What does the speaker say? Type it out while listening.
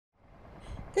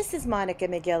This is Monika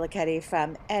McGillcuddy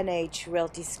from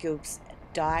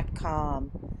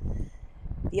NHRealtyScoops.com.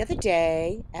 The other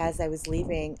day, as I was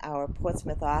leaving our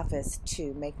Portsmouth office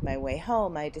to make my way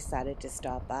home, I decided to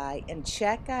stop by and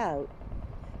check out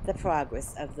the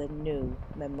progress of the new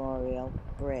Memorial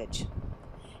Bridge.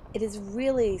 It is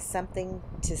really something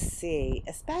to see,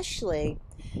 especially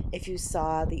if you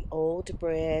saw the old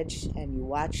bridge and you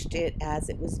watched it as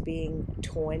it was being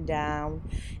torn down,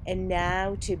 and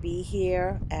now to be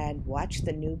here and watch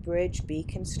the new bridge be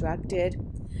constructed.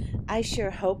 I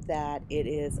sure hope that it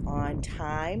is on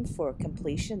time for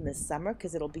completion this summer,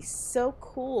 because it'll be so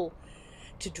cool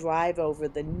to drive over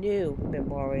the new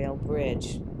Memorial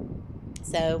Bridge.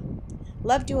 So,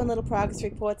 love doing little progress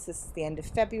reports. This is the end of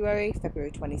February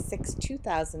 26,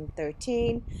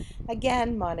 2013.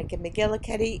 Again, Monika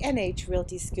McGillcuddy,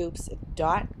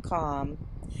 NHRealtyScoops.com.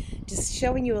 Just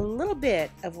showing you a little bit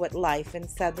of what life in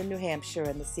southern New Hampshire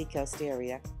and the Seacoast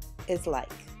area is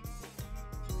like.